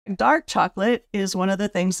fact, dark chocolate is one of the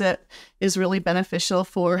things that is really beneficial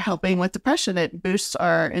for helping with depression. It boosts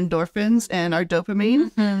our endorphins and our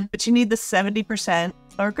dopamine, but you need the 70%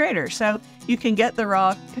 or greater. So you can get the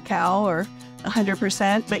raw cacao or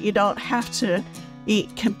 100%, but you don't have to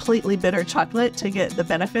eat completely bitter chocolate to get the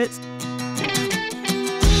benefits.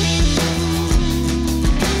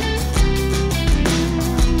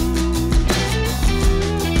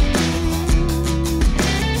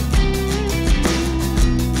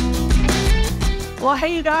 Well,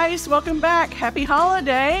 hey, you guys, welcome back. Happy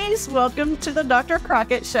holidays. Welcome to the Dr.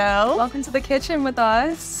 Crockett Show. Welcome to the kitchen with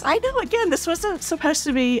us. I know, again, this wasn't supposed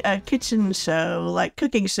to be a kitchen show, like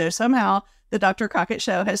cooking show. Somehow the Dr. Crockett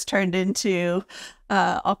Show has turned into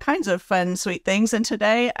all kinds of fun, sweet things. And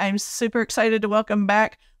today I'm super excited to welcome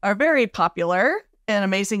back our very popular and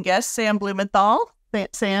amazing guest, Sam Blumenthal.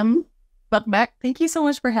 Sam, welcome back. Thank you so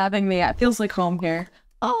much for having me. It feels like home here.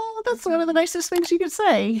 Oh, that's one of the nicest things you could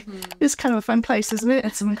say. It's kind of a fun place, isn't it?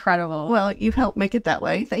 It's incredible. Well, you've helped make it that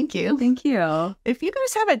way. Thank you. Thank you. If you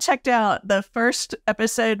guys haven't checked out the first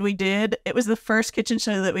episode we did, it was the first kitchen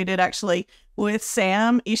show that we did actually with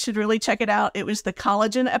Sam. You should really check it out. It was the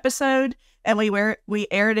collagen episode, and we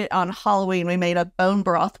aired it on Halloween. We made a bone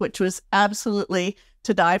broth, which was absolutely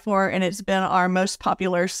to die for, and it's been our most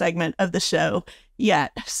popular segment of the show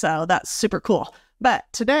yet. So that's super cool. But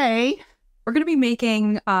today, we're going to be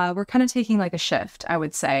making, we're kind of taking like a shift, I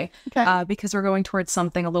would say, because we're going towards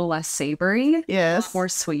something a little less savory. Yes. More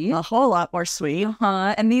sweet. A whole lot more sweet.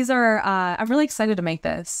 And these are, I'm really excited to make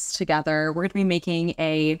this together. We're going to be making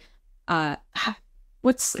a,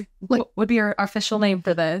 what would be our official name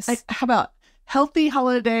for this? How about healthy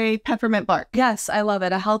holiday peppermint bark? Yes, I love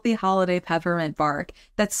it. A healthy holiday peppermint bark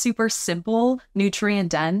that's super simple, nutrient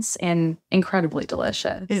dense, and incredibly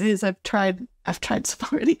delicious. It is. I've tried some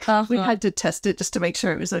already. We had to test it just to make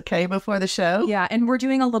sure it was okay before the show. Yeah, and we're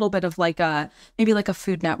doing a little bit of like maybe like a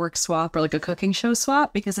Food Network swap or like a cooking show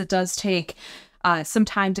swap, because it does take some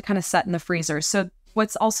time to kind of set in the freezer. So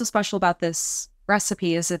what's also special about this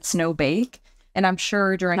recipe is it's no bake. And I'm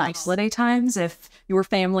sure during the holiday times, if your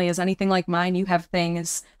family is anything like mine, you have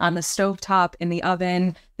things on the stovetop, in the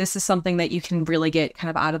oven. This is something that you can really get kind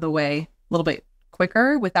of out of the way a little bit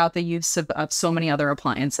quicker without the use of so many other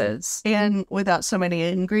appliances. And without so many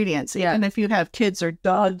ingredients. Yeah. And if you have kids or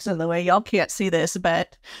dogs in the way, y'all can't see this,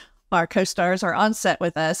 but our co-stars are on set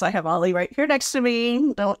with us. I have Ollie right here next to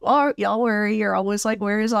me. Don't y'all worry. You're always like,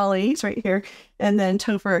 where is Ollie? He's right here. And then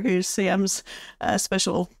Topher, who's Sam's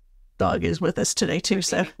special dog, is with us today too.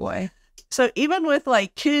 So even with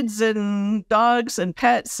like kids and dogs and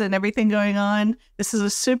pets and everything going on, this is a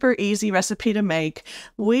super easy recipe to make.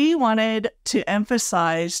 We wanted to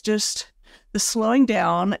emphasize just the slowing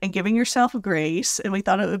down and giving yourself grace. And we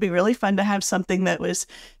thought it would be really fun to have something that was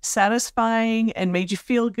satisfying and made you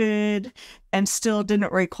feel good and still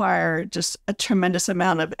didn't require just a tremendous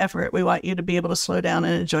amount of effort. We want you to be able to slow down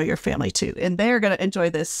and enjoy your family too. And they're going to enjoy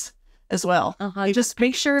this as well. Just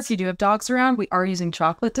make sure if you do have dogs around, we are using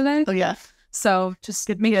chocolate today. Oh yeah. So just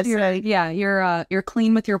make sure you're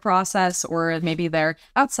clean with your process, or maybe they're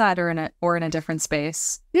outside or in a different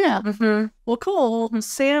space. Yeah. Well, cool.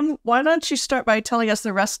 Sam, why don't you start by telling us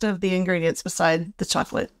the rest of the ingredients beside the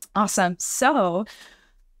chocolate? Awesome. So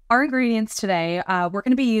our ingredients today, we're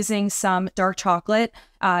going to be using some dark chocolate,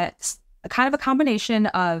 kind of a combination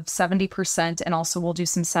of 70%, and also we'll do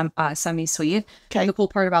some semi-sweet. Okay. The cool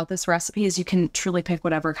part about this recipe is you can truly pick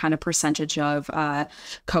whatever kind of percentage of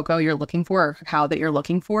cocoa you're looking for, or cacao that you're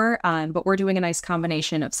looking for. But we're doing a nice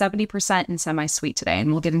combination of 70% and semi-sweet today,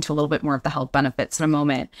 and we'll get into a little bit more of the health benefits in a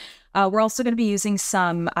moment. We're also going to be using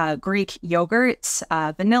some Greek yogurt,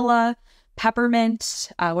 vanilla,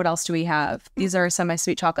 peppermint. What else do we have? These are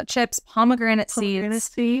semi-sweet chocolate chips, pomegranate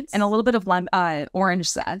seeds, and a little bit of orange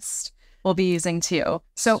zest. We'll be using too.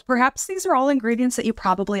 So perhaps these are all ingredients that you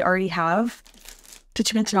probably already have.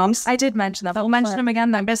 Did you mention them? I did mention them. We'll mention them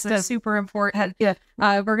again. This is super important. Yeah.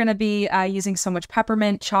 We're going to be using so much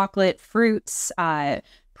peppermint, chocolate, fruits,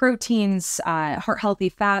 proteins, heart-healthy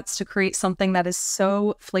fats to create something that is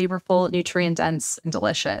so flavorful, nutrient-dense, and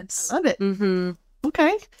delicious. Love it.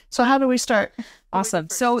 Okay. So how do we start? Awesome.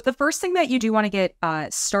 So the first thing that you do want to get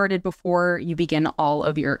started before you begin all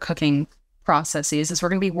of your cooking processes is we're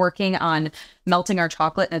going to be working on melting our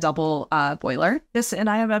chocolate in a double boiler. Yes, and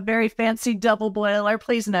I have a very fancy double boiler,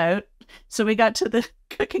 please note. So we got to the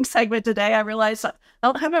cooking segment today. I realized I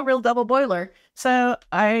don't have a real double boiler. So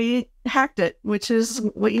I hacked it, which is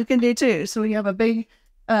what you can do too. So we have a big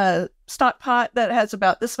stock pot that has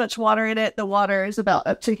about this much water in it. The water is about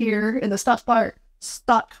up to here in the stock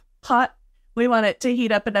pot. We want it to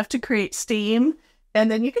heat up enough to create steam. And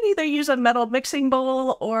then you can either use a metal mixing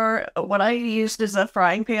bowl, or what I used is a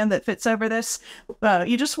frying pan that fits over this.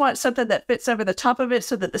 You just want something that fits over the top of it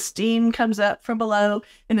so that the steam comes up from below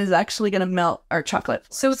and is actually going to melt our chocolate.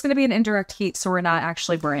 So it's going to be an indirect heat, so we're not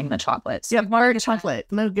actually burning the chocolate. So yeah, burnt chocolate.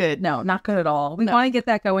 No good. No, not good at all. We want to get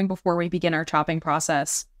that going before we begin our chopping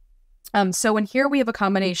process. So in here we have a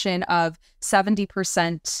combination of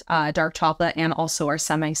 70% dark chocolate and also our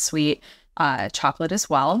semi-sweet chocolate as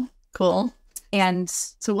well. Cool. And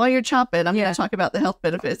so while you're chopping, I'm going to talk about the health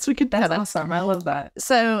benefits. We could. That's awesome. I love that.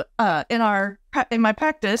 So in my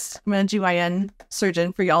practice, I'm a GYN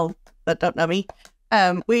surgeon for y'all that don't know me.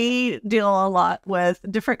 We deal a lot with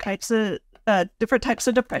different types of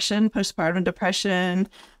depression, postpartum depression,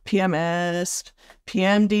 PMS,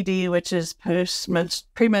 PMDD, which is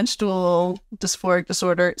premenstrual dysphoric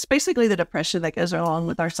disorder. It's basically the depression that goes along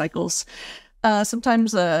with our cycles.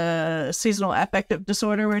 Sometimes a seasonal affective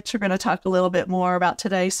disorder, which we're going to talk a little bit more about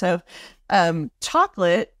today. So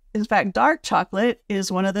chocolate, in fact, dark chocolate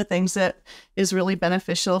is one of the things that is really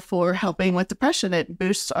beneficial for helping with depression. It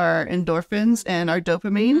boosts our endorphins and our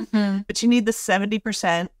dopamine, but you need the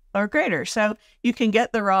 70% or greater. So you can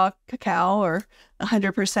get the raw cacao or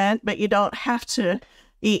 100%, but you don't have to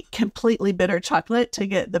eat completely bitter chocolate to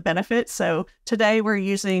get the benefits. So today we're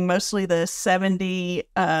using mostly the 70%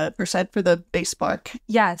 for the base bark.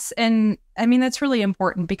 Yes. And I mean, that's really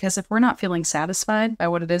important because if we're not feeling satisfied by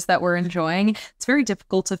what it is that we're enjoying, it's very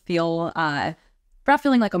difficult to feel, if we're not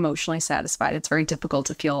feeling like emotionally satisfied, it's very difficult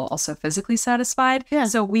to feel also physically satisfied. Yeah.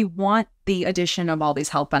 So we want the addition of all these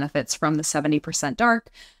health benefits from the 70%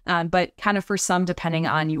 dark, but kind of for some, depending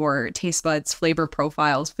on your taste buds, flavor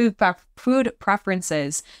profiles, food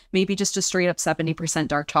preferences, maybe just a straight up 70%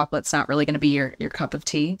 dark chocolate's not really going to be your cup of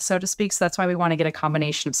tea, so to speak. So that's why we want to get a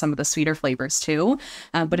combination of some of the sweeter flavors too.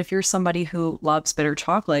 But if you're somebody who loves bitter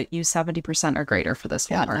chocolate, use 70% or greater for this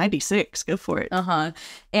one. 96, go for it.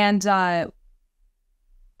 And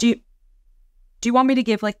do you want me to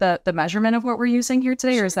give like the measurement of what we're using here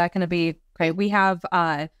today, or is that going to be okay? We have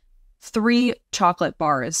 3 chocolate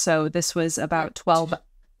bars, so this was about 12.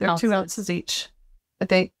 They're ounces. 2 ounces each, I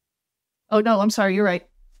think. Oh no, I'm sorry, you're right.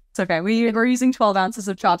 It's okay. We're using 12 ounces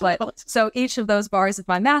of chocolate. So each of those bars, if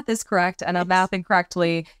my math is correct and I'm mathing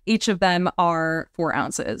correctly, each of them are 4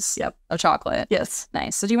 ounces. Of chocolate. Yes.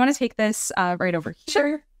 Nice. So do you want to take this right over here?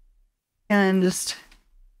 Sure. And just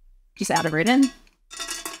add it right in.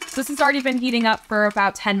 So this has already been heating up for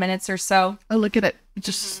about 10 minutes or so. Oh, look at it.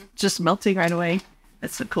 Just melting right away.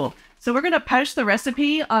 That's so cool. So we're going to post the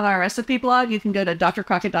recipe on our recipe blog. You can go to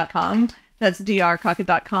drcrockett.com. That's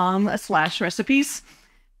drcrockett.com/recipes.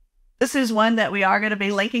 This is one that we are going to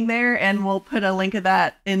be linking there, and we'll put a link of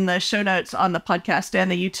that in the show notes on the podcast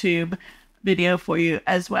and the YouTube video for you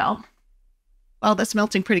as well. Well, that's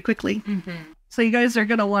melting pretty quickly. So you guys are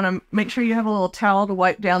going to want to make sure you have a little towel to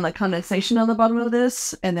wipe down the condensation on the bottom of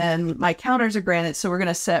this. And then my counters are granite, so we're going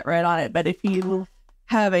to set right on it. But if you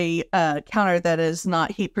have a counter that is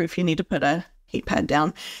not heat proof, you need to put a heat pad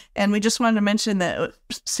down. And we just wanted to mention that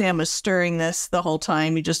Sam was stirring this the whole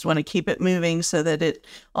time. You just want to keep it moving so that it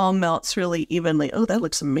all melts really evenly. Oh, that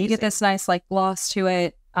looks amazing. You get this nice like gloss to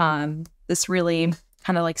it. This really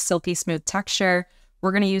kind of like silky smooth texture.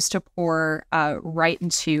 We're going to use to pour right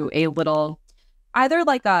into a little, either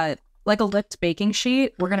like a lipped baking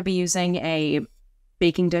sheet. We're going to be using a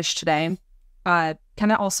baking dish today.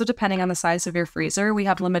 Kind of also depending on the size of your freezer. We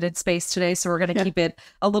have limited space today, so we're going to keep it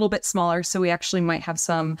a little bit smaller. So we actually might have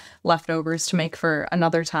some leftovers to make for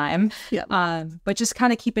another time. But just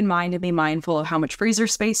kind of keep in mind and be mindful of how much freezer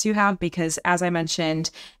space you have, because as I mentioned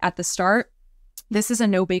at the start, this is a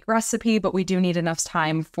no-bake recipe, but we do need enough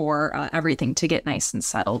time for everything to get nice and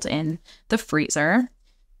settled in the freezer.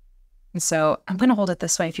 And so I'm going to hold it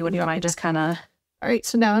this way if you wouldn't mind, just kind of. All right,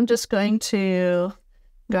 so now I'm just going to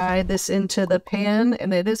guide this into the pan,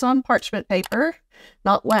 and it is on parchment paper,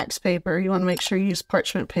 not wax paper. You want to make sure you use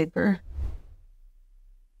parchment paper.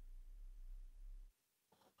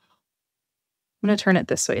 I'm going to turn it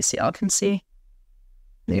this way so y'all can see.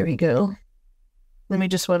 There we go. Then we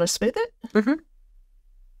just want to smooth it.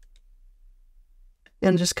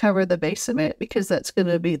 And just cover the base of it, because that's going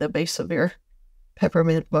to be the base of your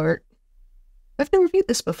peppermint bark. I've never made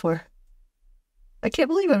this before. I can't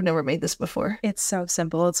believe I've never made this before. It's so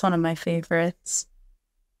simple. It's one of my favorites.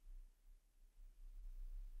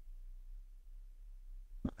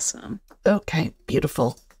 Awesome. Okay,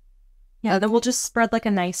 beautiful. Yeah, then we'll just spread like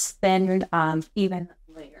a nice thin, even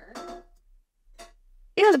layer.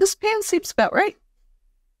 Yeah, this pan seems about right.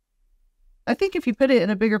 I think if you put it in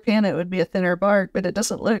a bigger pan, it would be a thinner bark, but it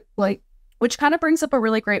doesn't look like Which kind of brings up a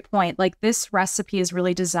really great point. Like, this recipe is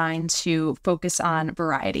really designed to focus on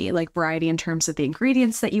variety, like variety in terms of the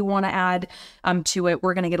ingredients that you want to add to it.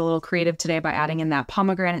 We're going to get a little creative today by adding in that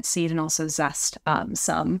pomegranate seed and also zest,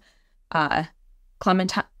 some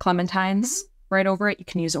clementines right over it. You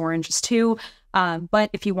can use oranges too. But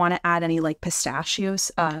if you want to add any like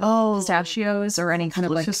pistachios or any kind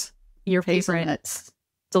of like your favorite nuts,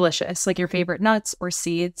 delicious, like your favorite nuts or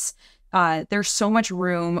seeds. There's so much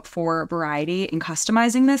room for variety in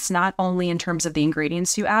customizing this, not only in terms of the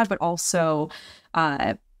ingredients you add, but also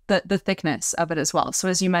the thickness of it as well. So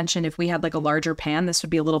as you mentioned, if we had like a larger pan, this would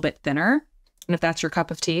be a little bit thinner. And if that's your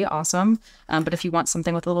cup of tea, awesome. But if you want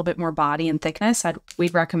something with a little bit more body and thickness,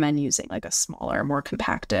 we'd recommend using like a smaller, more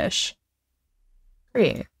compact dish.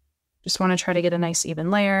 Great. Just want to try to get a nice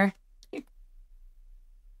even layer.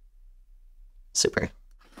 Super.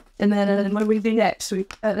 And then what do we do next?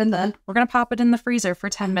 And then we're going to pop it in the freezer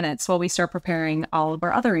for 10 minutes while we start preparing all of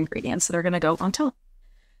our other ingredients that are going to go on top.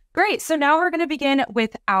 Great. So now we're going to begin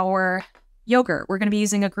with our yogurt. We're going to be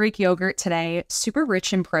using a Greek yogurt today, super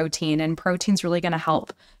rich in protein, and protein's really going to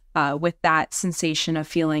help with that sensation of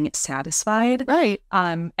feeling satisfied. Right.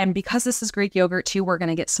 And because this is Greek yogurt too, we're going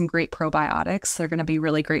to get some great probiotics. They're going to be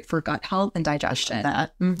really great for gut health and digestion.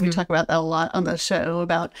 We talk about that a lot on the show,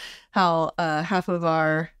 about how half of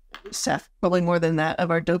our stuff, probably more than that,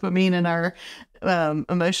 of our dopamine and our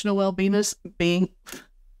emotional well-being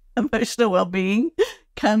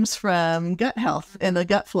comes from gut health and the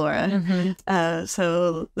gut flora.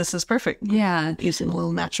 So this is perfect. Yeah. Using a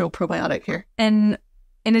little natural probiotic here. And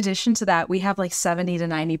in addition to that, we have like 70 to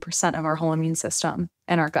 90% of our whole immune system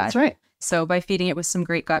in our gut. That's right. So by feeding it with some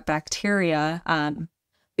great gut bacteria,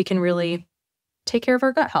 we can really take care of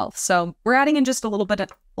our gut health. So we're adding in just a little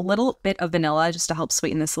bit of vanilla just to help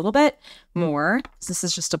sweeten this a little bit more. This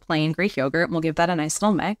is just a plain Greek yogurt, and we'll give that a nice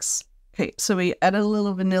little mix. Okay, so we added a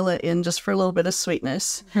little vanilla in just for a little bit of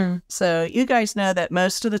sweetness. So you guys know that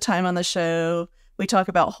most of the time on the show, we talk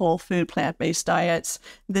about whole food, plant-based diets.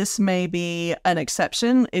 This may be an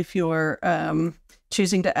exception if you're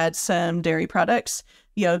choosing to add some dairy products.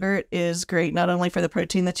 Yogurt is great not only for the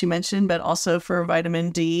protein that you mentioned, but also for vitamin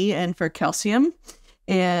D and for calcium.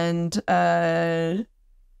 And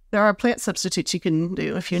there are plant substitutes you can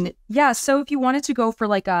do if you need. Yeah, so if you wanted to go for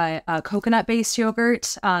like a coconut-based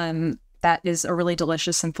yogurt, that is a really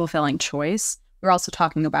delicious and fulfilling choice. We're also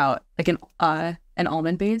talking about like an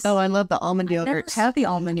almond-based. Oh, I love the almond yogurts. I've never had the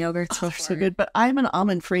almond yogurts before. So good, but I'm an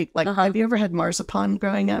almond freak. Like, have you ever had marzipan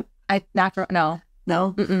growing up? No.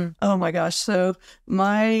 No? Oh my gosh. So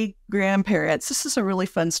my grandparents, this is a really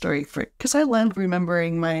fun story because I love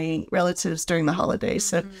remembering my relatives during the holidays.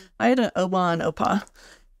 So I had an Oma and Opa,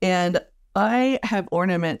 and I have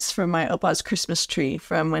ornaments from my Opa's Christmas tree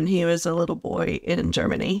from when he was a little boy in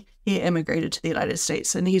Germany. He immigrated to the United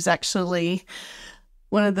States, and he's actually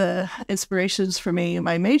one of the inspirations for me,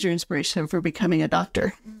 my major inspiration for becoming a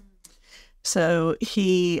doctor. So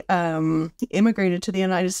he immigrated to the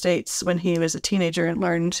United States when he was a teenager and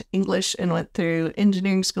learned English and went through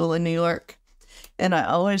engineering school in New York. And I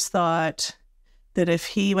always thought that if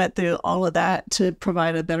he went through all of that to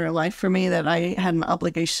provide a better life for me, that I had an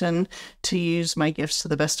obligation to use my gifts to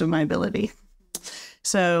the best of my ability.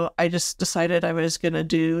 So I just decided I was going to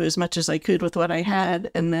do as much as I could with what I had.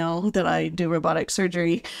 And now that I do robotic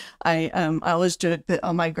surgery, I always joke that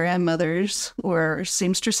all my grandmothers were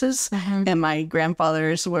seamstresses and my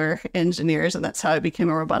grandfathers were engineers. And that's how I became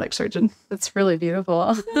a robotic surgeon. That's really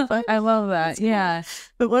beautiful. I love that. Yeah.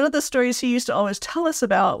 But one of the stories he used to always tell us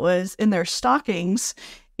about was in their stockings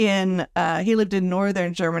he lived in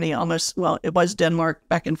northern Germany, it was Denmark,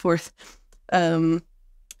 back and forth.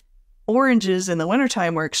 Oranges in the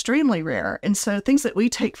wintertime were extremely rare. And so things that we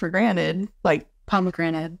take for granted, like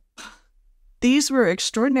pomegranate, these were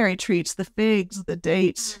extraordinary treats, the figs, the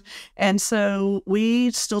dates. And so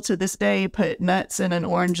we still to this day put nuts and an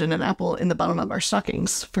orange and an apple in the bottom of our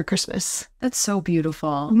stockings for Christmas. That's so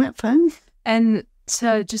beautiful. Isn't that fun? And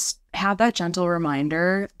to just have that gentle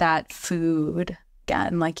reminder that food,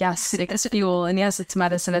 again, like, yes, it's fuel, and yes, it's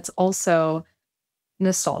medicine. It's also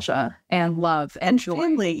nostalgia and love and joy,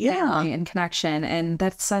 family, and connection, and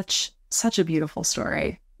that's such a beautiful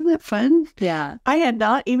story. Isn't that fun? Yeah, I had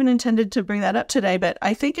not even intended to bring that up today, but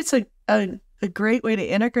I think it's a great way to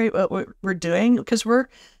integrate what we're doing, because we're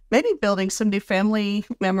maybe building some new family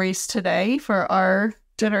memories today for our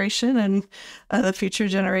generation and the future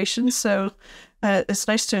generations. So it's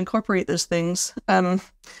nice to incorporate those things. While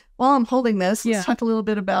I'm holding this, let's talk a little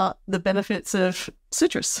bit about the benefits of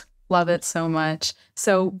citrus. Love it so much.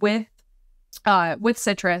 So with With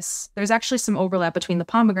citrus, there's actually some overlap between the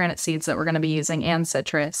pomegranate seeds that we're going to be using and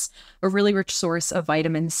citrus, a really rich source of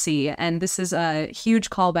vitamin C. And this is a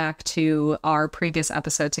huge callback to our previous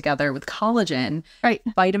episode together with collagen. Right.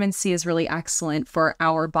 Vitamin C is really excellent for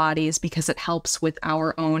our bodies because it helps with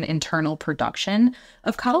our own internal production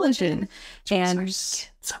of collagen. And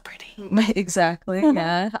so pretty. Exactly.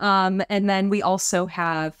 Yeah. And then we also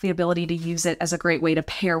have the ability to use it as a great way to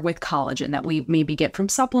pair with collagen that we maybe get from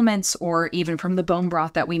supplements or even from the bone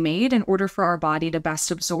broth that we made in order for our body to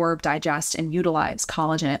best absorb, digest, and utilize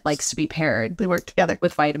collagen. It likes to be paired. They work together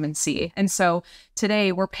with vitamin C. And so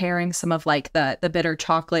today we're pairing some of like the bitter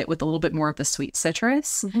chocolate with a little bit more of the sweet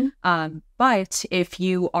citrus. But if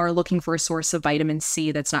you are looking for a source of vitamin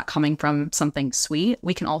C that's not coming from something sweet,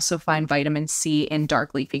 we can also find vitamin C in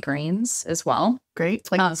dark leafy greens as well.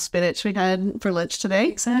 Great. Like the spinach we had for lunch today.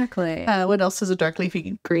 Exactly. What else is a dark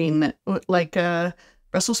leafy green? Like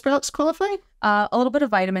Brussels sprouts qualify? A little bit of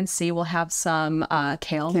vitamin C. We'll have some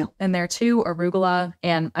kale in there too, arugula.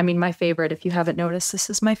 And I mean, my favorite, if you haven't noticed, this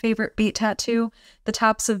is my favorite beet tattoo. The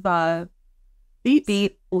tops of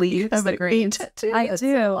beet leaves. The greens. I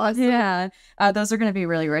do. Awesome. Yeah. Those are going to be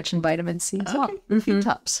really rich in vitamin C as well. Beet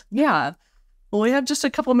tops. Yeah. Well, we have just a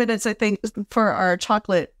couple minutes, I think, for our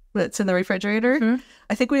chocolate that's in the refrigerator.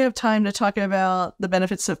 I think we have time to talk about the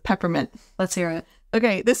benefits of peppermint. Let's hear it.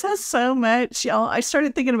 Okay, this has so much, y'all. I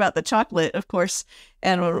started thinking about the chocolate, of course,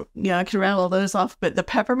 and I can rattle those off. But the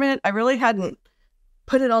peppermint, I really hadn't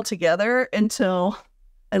put it all together until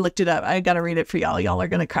I looked it up. I got to read it for y'all. Y'all are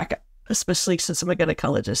going to crack it, especially since I'm a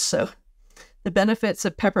gynecologist. So, the benefits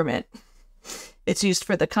of peppermint: it's used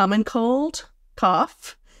for the common cold,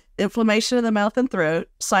 cough, inflammation of the mouth and throat,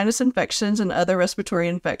 sinus infections, and other respiratory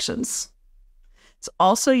infections. It's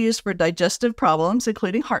also used for digestive problems,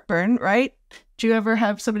 including heartburn, right? Do you ever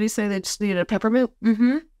have somebody say they just need a peppermint?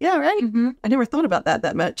 Yeah, right? I never thought about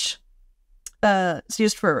that much. It's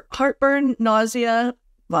used for heartburn, nausea,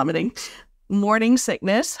 vomiting, morning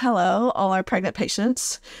sickness. Hello, all our pregnant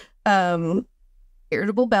patients.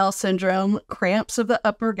 Irritable bowel syndrome, cramps of the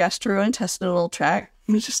upper gastrointestinal tract,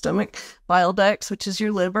 which is your stomach, bile ducts, which is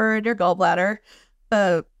your liver and your gallbladder,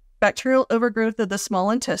 bacterial overgrowth of the small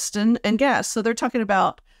intestine, and gas. So they're talking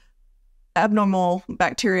about abnormal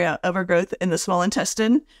bacteria overgrowth in the small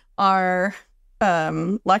intestine. Our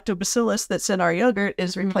lactobacillus that's in our yogurt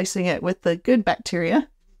is replacing it with the good bacteria.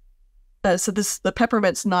 So the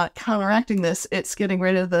peppermint's not counteracting this. It's getting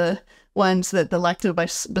rid of the ones that the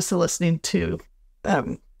lactobacillus need to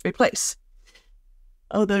replace.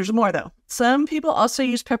 Oh, there's more though. Some people also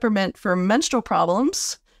use peppermint for menstrual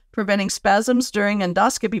problems, preventing spasms during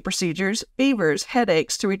endoscopy procedures, fevers,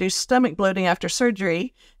 headaches, to reduce stomach bloating after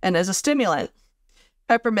surgery, and as a stimulant.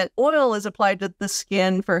 Peppermint oil is applied to the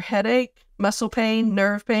skin for headache, muscle pain,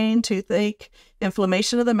 nerve pain, toothache,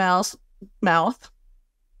 inflammation of the mouth,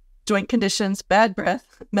 joint conditions, bad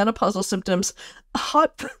breath, menopausal symptoms,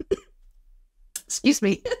 hot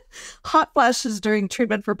flashes during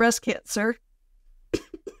treatment for breast cancer.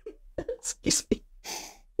 Excuse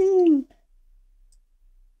me.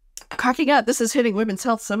 Cracking up. This is hitting women's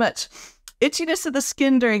health so much. Itchiness of the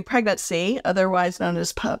skin during pregnancy, otherwise known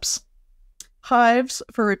as PUPS. Hives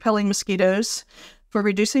for repelling mosquitoes, for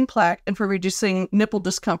reducing plaque, and for reducing nipple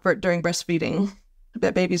discomfort during breastfeeding. I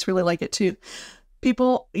bet babies really like it too.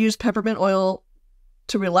 People use peppermint oil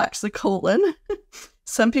to relax the colon.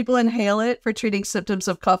 Some people inhale it for treating symptoms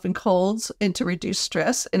of cough and colds and to reduce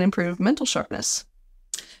stress and improve mental sharpness.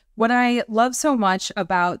 What I love so much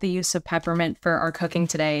about the use of peppermint for our cooking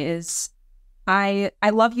today is I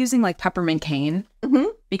love using like peppermint cane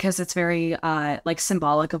because it's very like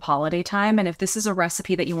symbolic of holiday time. And if this is a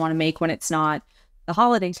recipe that you want to make when it's not the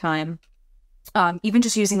holiday time, even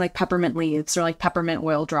just using like peppermint leaves or like peppermint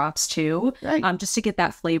oil drops too, just to get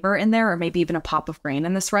that flavor in there, or maybe even a pop of grain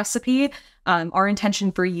in this recipe. Our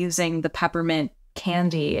intention for using the peppermint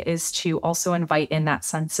candy is to also invite in that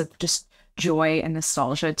sense of just joy and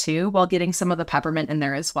nostalgia too, while getting some of the peppermint in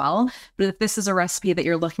there as well. But if this is a recipe that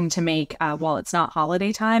you're looking to make while it's not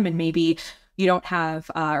holiday time, and maybe you don't have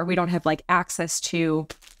or we don't have like access to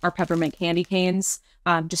our peppermint candy canes,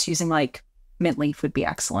 just using like mint leaf would be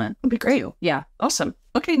excellent. Would be great. Yeah. Awesome.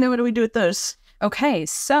 Okay, now what do we do with those? Okay,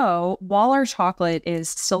 so while our chocolate is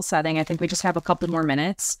still setting, I think we just have a couple more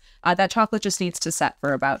minutes. That chocolate just needs to set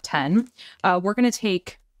for about 10. We're going to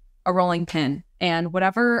take a rolling pin, and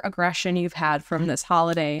whatever aggression you've had from this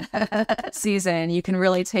holiday season, you can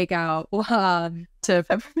really take out to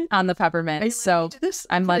peppermint? On the peppermint. So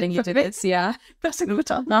I'm letting you do this. Yeah. Passing the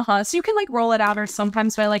baton. So you can like roll it out, or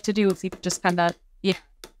sometimes what I like to do is you just kind of,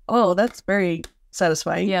 Oh, that's very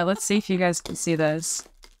satisfying. Yeah, let's see if you guys can see this.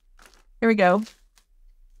 Here we go.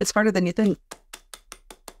 It's harder than you think.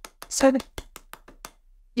 So,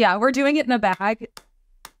 yeah, we're doing it in a bag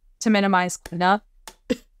to minimize cleanup.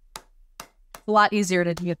 It's a lot easier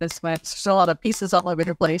to do it this way. there's a lot of pieces all over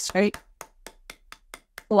the place, right?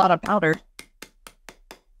 A lot of powder.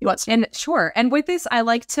 You want some? And sure. And with this, I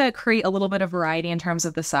like to create a little bit of variety in terms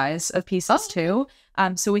of the size of pieces too.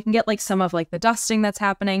 So we can get like some of like the dusting that's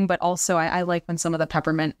happening, but also I like when some of the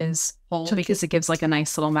peppermint is whole because it gives like a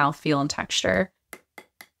nice little mouthfeel and texture.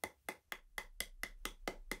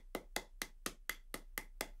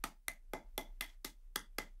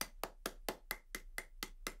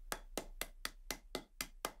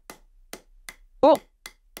 Cool.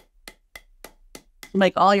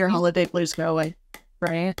 Make all your holiday blues go away.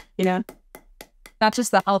 Right? You know? Not just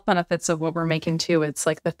the health benefits of what we're making too. It's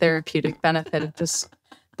like the therapeutic benefit of just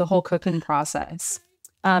the whole cooking process.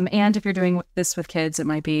 And if you're doing this with kids, it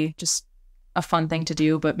might be just a fun thing to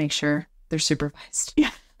do, but make sure they're supervised. Yeah.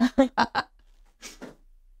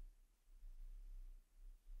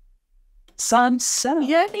 Sunset.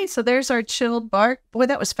 Yay. So there's our chilled bark. Boy,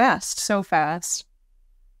 that was fast. So fast.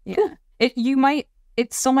 Yeah. Cool.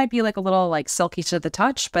 It still might be like a little like silky to the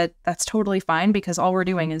touch, but that's totally fine because all we're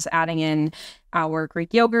doing is adding in our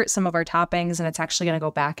Greek yogurt, some of our toppings, and it's actually going to go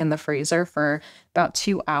back in the freezer for about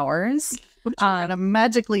 2 hours. Which we're gonna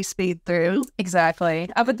magically speed through. Exactly.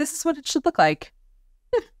 But this is what it should look like.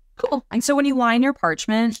 Cool. And so when you line your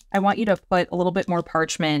parchment, I want you to put a little bit more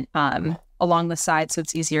parchment along the side so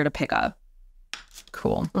it's easier to pick up.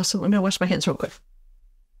 Cool. Also, let me wash my hands real quick.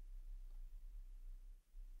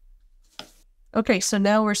 Okay, so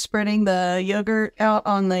now we're spreading the yogurt out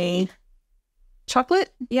on the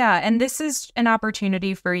chocolate. Yeah, and this is an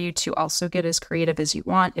opportunity for you to also get as creative as you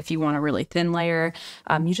want. If you want a really thin layer,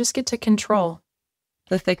 you just get to control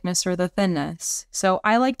the thickness or the thinness. So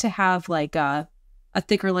I like to have like a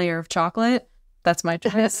thicker layer of chocolate. That's my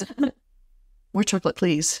choice. More chocolate,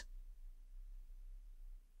 please.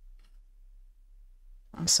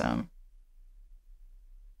 Awesome.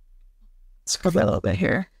 Let's scrub that a little bit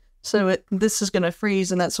here. So this is going to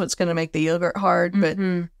freeze, and that's what's going to make the yogurt hard. But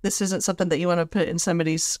this isn't something that you want to put in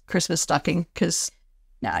somebody's Christmas stocking because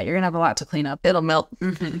you're going to have a lot to clean up. It'll melt.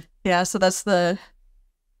 Yeah, so that's the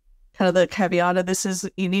kind of the caveat of this is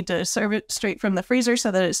you need to serve it straight from the freezer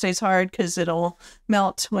so that it stays hard because it'll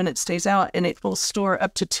melt when it stays out, and it will store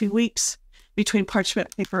up to 2 weeks between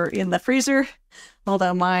parchment paper in the freezer.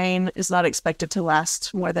 Although mine is not expected to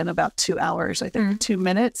last more than about 2 hours. I think 2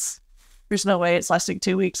 minutes. There's no way it's lasting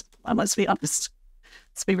 2 weeks. I must be honest.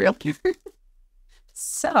 Let's be real.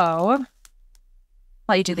 So,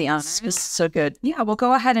 while you do the honors. This is so good. Yeah, we'll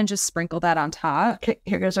go ahead and just sprinkle that on top. Okay,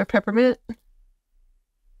 here goes our peppermint.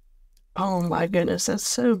 Oh my goodness, that's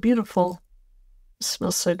so beautiful. It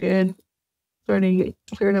smells so good. It's already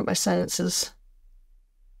clearing up my sinuses.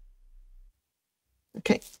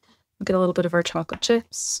 Okay. We'll get a little bit of our chocolate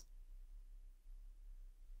chips.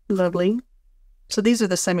 Lovely. So these are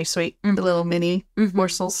the semi-sweet, the little mini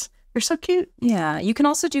morsels. They're so cute. Yeah, you can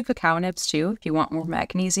also do cacao nibs too if you want more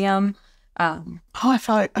magnesium. I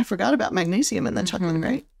forgot about magnesium in the chocolate,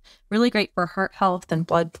 right? Really great for heart health and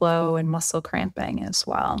blood flow and muscle cramping as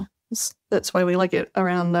well. That's why we like it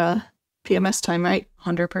around PMS time, right?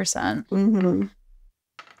 100%. And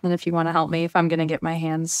if you want to help me, if I'm going to get my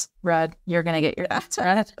hands red, you're going to get your hands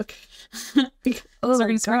red. Okay. So we're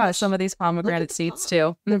going to try some of these pomegranate seeds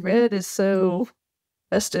too. The red is so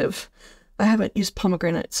festive. I haven't used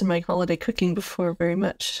pomegranates in my holiday cooking before very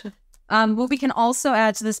much. Well, we can also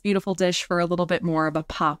add to this beautiful dish for a little bit more of a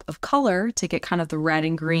pop of color to get kind of the red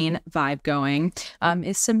and green vibe going,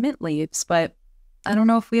 is some mint leaves. But I don't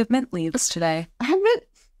know if we have mint leaves today. I have mint.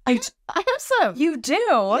 I have some. You do?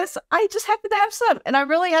 Yes, I just happen to have some, and I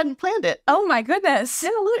really hadn't planned it. Oh my goodness. Yeah,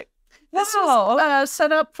 look. This was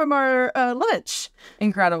set up from our lunch.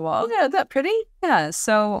 Incredible. Oh, yeah, isn't that pretty? Yeah,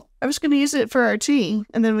 so I was going to use it for our tea,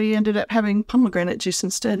 and then we ended up having pomegranate juice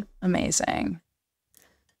instead. Amazing.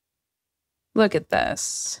 Look at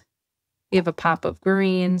this. We have a pop of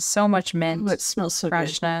green, so much mint. Oh, it smells so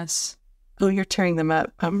freshness. Good. Oh, you're tearing them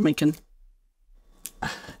up. I'm making... My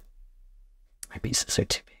pieces are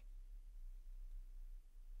too big.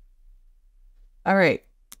 All right.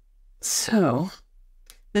 So...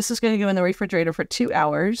 this is going to go in the refrigerator for 2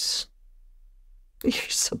 hours. You're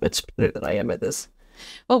so much better than I am at this.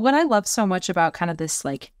 Well, what I love so much about kind of this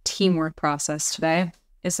like teamwork process today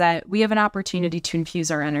is that we have an opportunity to infuse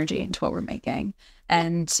our energy into what we're making.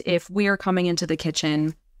 And if we are coming into the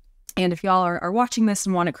kitchen, and if y'all are watching this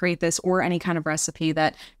and want to create this or any kind of recipe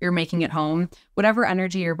that you're making at home, whatever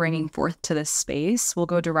energy you're bringing forth to this space will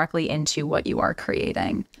go directly into what you are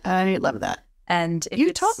creating. I love that. And if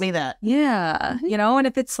You taught me that. Yeah. You know, and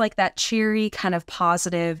if it's like that cheery kind of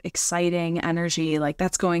positive, exciting energy, like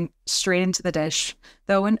that's going straight into the dish.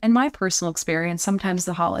 Though in my personal experience, sometimes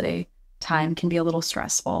the holiday time can be a little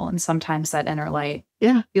stressful, and sometimes that inner light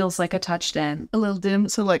feels like a touch dim. A little dim.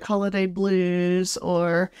 So like holiday blues,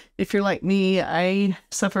 or if you're like me, I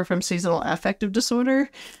suffer from seasonal affective disorder,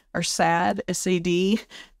 or SAD, SAD.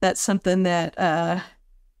 That's something that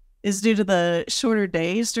is due to the shorter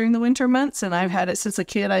days during the winter months. And I've had it since a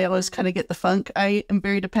kid. I always kind of get the funk. I am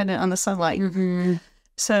very dependent on the sunlight. Mm-hmm.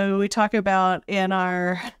 So we talk about in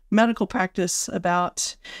our medical practice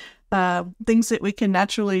about things that we can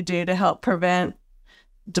naturally do to help prevent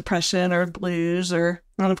depression or blues, and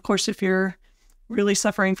of course, if you're really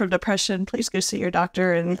suffering from depression, please go see your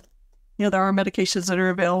doctor. And, you know, there are medications that are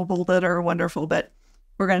available that are wonderful, but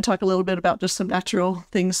we're going to talk a little bit about just some natural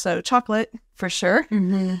things. So chocolate, for sure.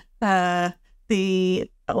 Mm-hmm. The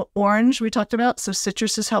orange we talked about. So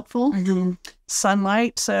citrus is helpful. Mm-hmm.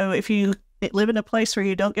 Sunlight. So if you live in a place where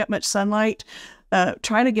you don't get much sunlight,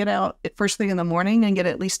 try to get out first thing in the morning and get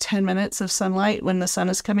at least 10 minutes of sunlight when the sun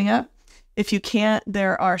is coming up. If you can't,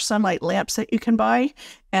 there are sunlight lamps that you can buy,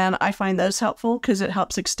 and I find those helpful because it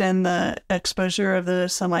helps extend the exposure of the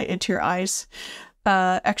sunlight into your eyes.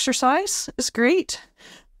 Exercise is great.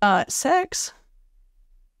 Sex,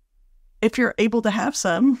 if you're able to have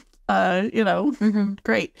some,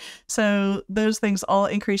 great. So those things all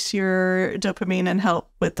increase your dopamine and help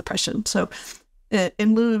with depression. So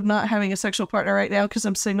in lieu of not having a sexual partner right now because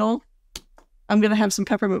I'm single, I'm going to have some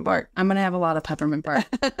peppermint bark. I'm going to have a lot of peppermint bark.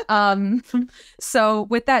 So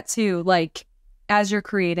with that too, like as you're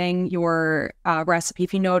creating your recipe,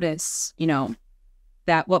 if you notice, you know,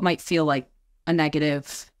 that what might feel like a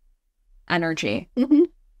negative energy,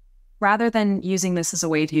 rather than using this as a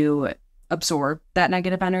way to absorb that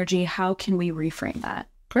negative energy, how can we reframe that?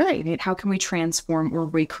 Right. How can we transform or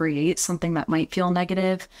recreate something that might feel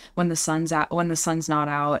negative when the sun's out, when the sun's not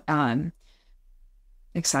out,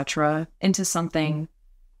 etc., into something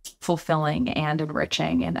fulfilling and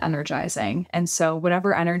enriching and energizing? And so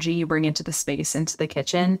whatever energy you bring into the space, into the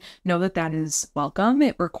kitchen, know that that is welcome.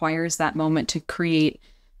 It requires that moment to create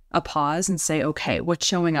a pause and say, okay, what's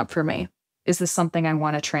showing up for me? Is this something I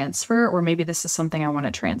want to transfer? Or maybe this is something I want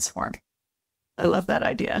to transform. I love that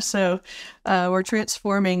idea. So we're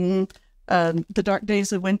transforming the dark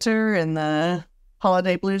days of winter and the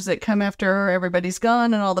holiday blues that come after everybody's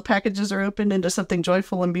gone and all the packages are opened into something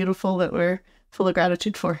joyful and beautiful that we're full of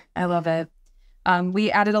gratitude for. I love it. We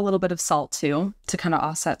added a little bit of salt too to kind of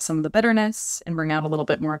offset some of the bitterness and bring out a little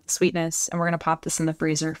bit more of the sweetness. And we're going to pop this in the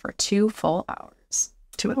freezer for 2 full hours.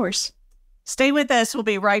 2 hours. Stay with us. We'll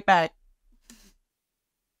be right back.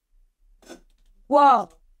 Whoa.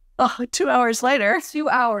 Oh, 2 hours later. 2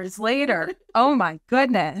 hours later. Oh my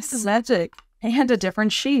goodness. This is magic. And a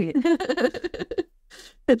different sheet.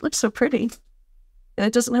 It looks so pretty. And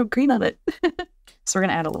it doesn't have green on it. So we're going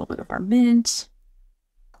to add a little bit of our mint.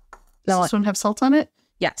 Does this one have salt on it?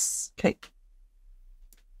 Yes. Okay.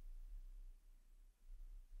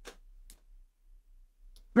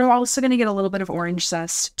 We're also going to get a little bit of orange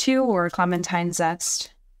zest too, or clementine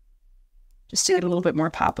zest, just to get a little bit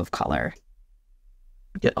more pop of color.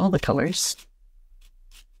 Get all the colors.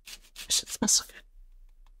 It smells so good.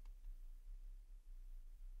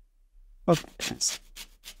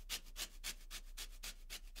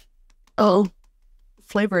 Oh,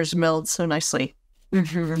 flavors meld so nicely.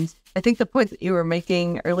 Mm-hmm. I think the point that you were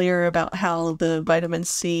making earlier about how the vitamin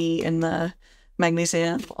C and the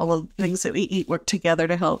magnesium, all of the things that we eat work together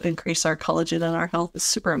to help increase our collagen and our health is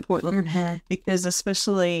super important. Mm-hmm. Because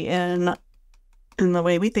especially in the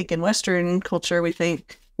way we think in Western culture, we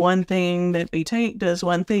think one thing that we take does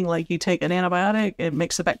one thing. Like you take an antibiotic, it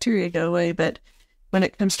makes the bacteria go away. But when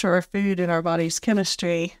it comes to our food and our body's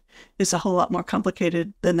chemistry, it's a whole lot more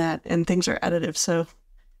complicated than that. And things are additive. So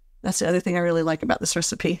that's the other thing I really like about this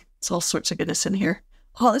recipe. It's all sorts of goodness in here.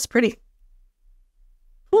 Oh, that's pretty.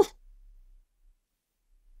 Whew.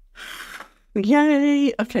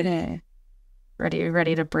 Yay. Okay.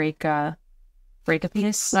 Ready to break a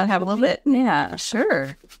piece? Not have a little bit? Yeah,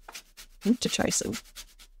 sure. I need to try some.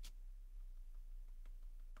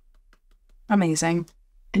 Amazing.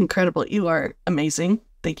 Incredible. You are amazing.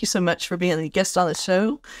 Thank you so much for being a guest on the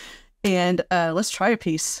show. And let's try a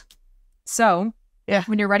piece. So, yeah,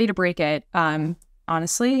 when you're ready to break it,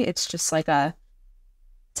 honestly, it's just like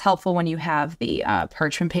it's helpful when you have the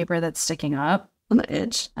parchment paper that's sticking up. On the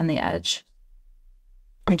edge. On the edge.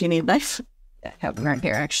 Or do you need a knife? I have one right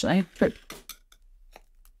here, actually.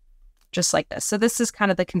 Just like this. So this is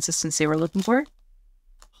kind of the consistency we're looking for.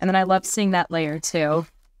 And then I love seeing that layer too.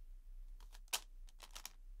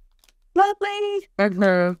 Lovely.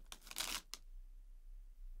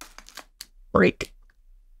 Break.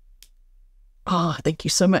 Oh, thank you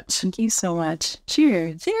so much. Thank you so much.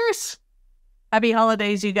 Cheers. Cheers. Happy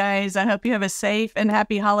holidays, you guys. I hope you have a safe and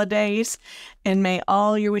happy holidays, and may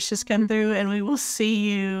all your wishes come through, and we will see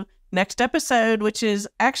you next episode, which is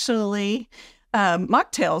actually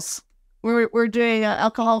mocktails. We're doing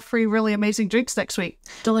alcohol-free, really amazing drinks next week.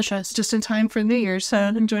 Delicious. Just in time for New Year's.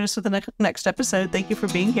 So join us for the next episode. Thank you for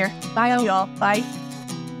being here. Bye, y'all. Bye.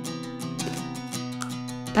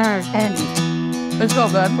 And let's go,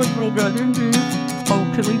 bud. Let's go.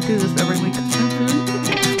 Oh, can we do this every week?